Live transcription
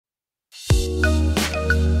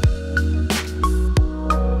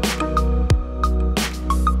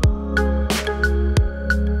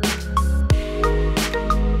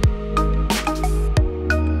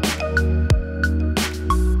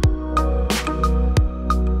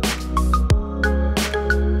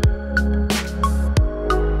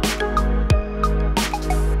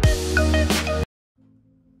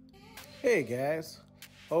Hey guys,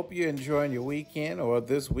 hope you're enjoying your weekend or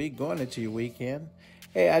this week going into your weekend.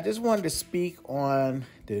 Hey, I just wanted to speak on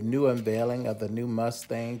the new unveiling of the new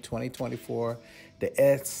Mustang 2024, the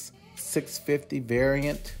S650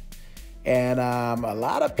 variant. And a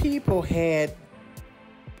lot of people had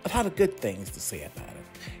a lot of good things to say about it.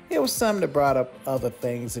 There was some that brought up other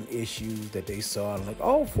things and issues that they saw, like,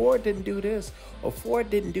 oh, Ford didn't do this or Ford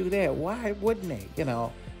didn't do that. Why wouldn't they?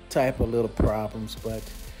 Type of little problems. But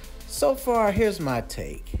so far, here's my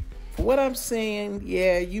take. For what I'm seeing,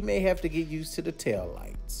 yeah, you may have to get used to the tail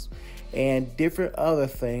lights and different other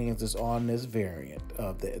things that's on this variant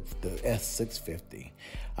of the S650.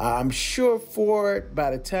 I'm sure Ford,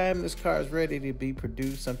 by the time this car is ready to be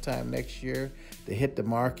produced sometime next year, to hit the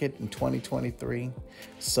market in 2023,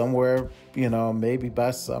 somewhere, maybe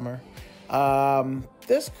by summer,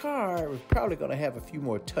 this car is probably going to have a few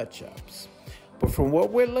more touch-ups. But from what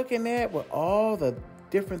we're looking at with all the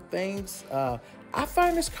different things, I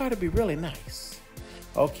find this car to be really nice.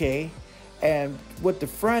 Okay. And with the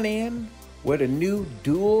front end, where the new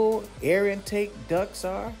dual air intake ducts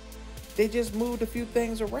are, they just moved a few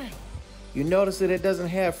things around. You notice that it doesn't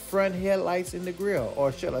have front headlights in the grille,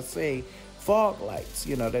 or should I say fog lights,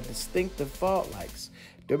 that distinctive fog lights.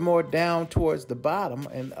 They're more down towards the bottom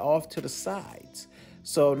and off to the sides.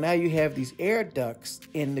 So now you have these air ducts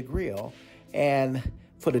in the grille and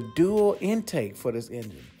for the dual intake for this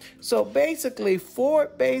engine. So basically,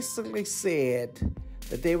 Ford said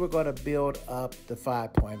that they were going to build up the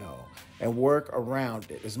 5.0 and work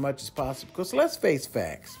around it as much as possible. Because let's face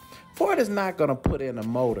facts, Ford is not going to put in a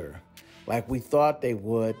motor like we thought they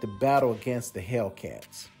would to battle against the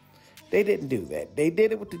Hellcats. They didn't do that. They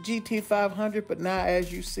did it with the GT500, but now,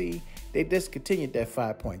 as you see, they discontinued that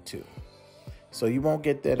 5.2. So you won't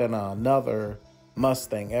get that in another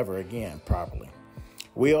Mustang ever again, probably.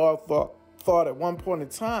 We all thought at one point in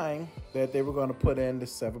time that they were going to put in the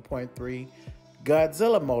 7.3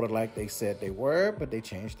 Godzilla motor like they said they were, but they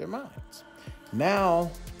changed their minds.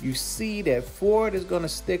 Now you see that Ford is going to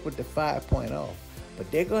stick with the 5.0,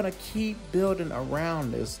 but they're going to keep building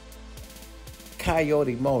around this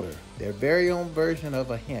Coyote motor, their very own version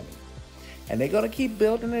of a Hemi. And they're going to keep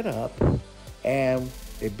building it up, and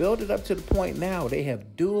they build it up to the point now they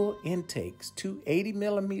have dual intakes, two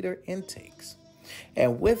 80mm intakes.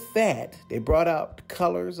 And with that, they brought out the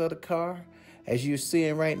colors of the car. As you're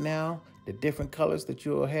seeing right now, the different colors that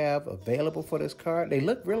you'll have available for this car, they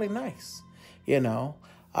look really nice.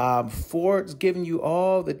 Ford's giving you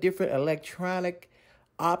all the different electronic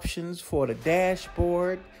options for the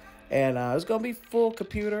dashboard. And it's going to be full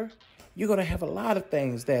computer. You're going to have a lot of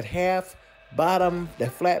things, that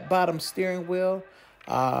flat bottom steering wheel.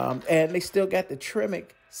 And they still got the Tremec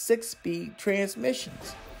 6-speed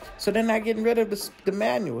transmissions. So they're not getting rid of the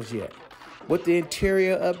manuals yet. With the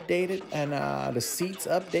interior updated and the seats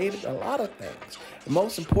updated, a lot of things. And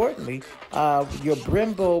most importantly, your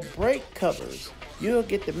Brembo brake covers. You'll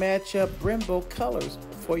get to match up Brembo colors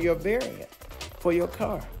for your variant, for your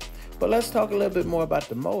car. But let's talk a little bit more about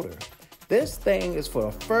the motor. This thing is for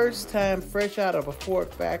the first time fresh out of a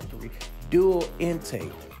Ford factory, dual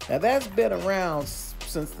intake. Now that's been around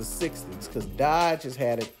since the 60s because Dodge has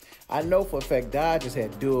had it. I know for a fact Dodge has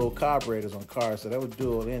had dual carburetors on cars, so that was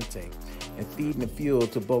dual intake and feeding the fuel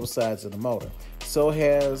to both sides of the motor. So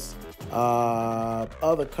has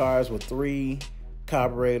other cars with 3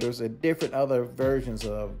 carburetors and different other versions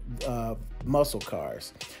of muscle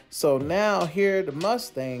cars. So now here the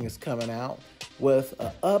Mustang is coming out with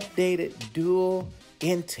an updated dual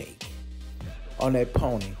intake on that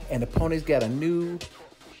pony. And the pony's got a new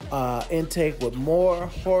intake with more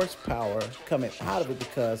horsepower coming out of it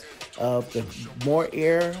because of the more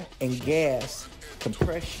air and gas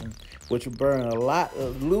compression, which will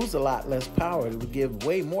lose a lot less power. It would give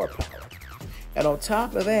way more power. And on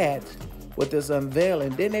top of that, with this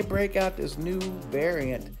unveiling, then they break out this new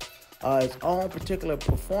variant, its own particular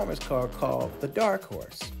performance car called the Dark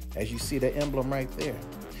Horse, as you see the emblem right there.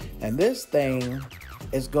 And this thing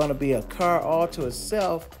is going to be a car all to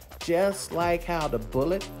itself, just like how the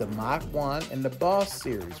Bullet, the Mach 1, and the Boss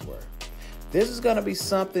series were. This is going to be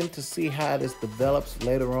something to see how this develops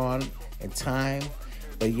later on in time.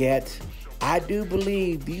 But yet, I do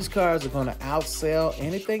believe these cars are going to outsell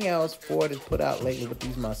anything else Ford has put out lately with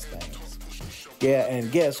these Mustangs. Yeah,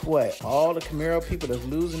 and guess what? All the Camaro people that's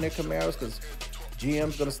losing their Camaros because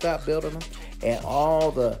GM's going to stop building them, and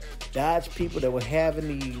all the Dodge people that were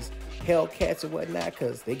having these Hellcats and whatnot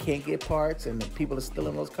because they can't get parts and the people are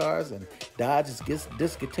stealing those cars, and Dodge is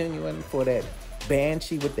discontinuing for that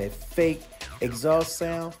Banshee with that fake exhaust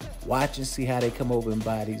sound. Watch and see how they come over and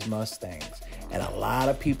buy these Mustangs. And a lot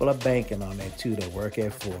of people are banking on that too that work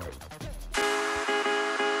at Ford.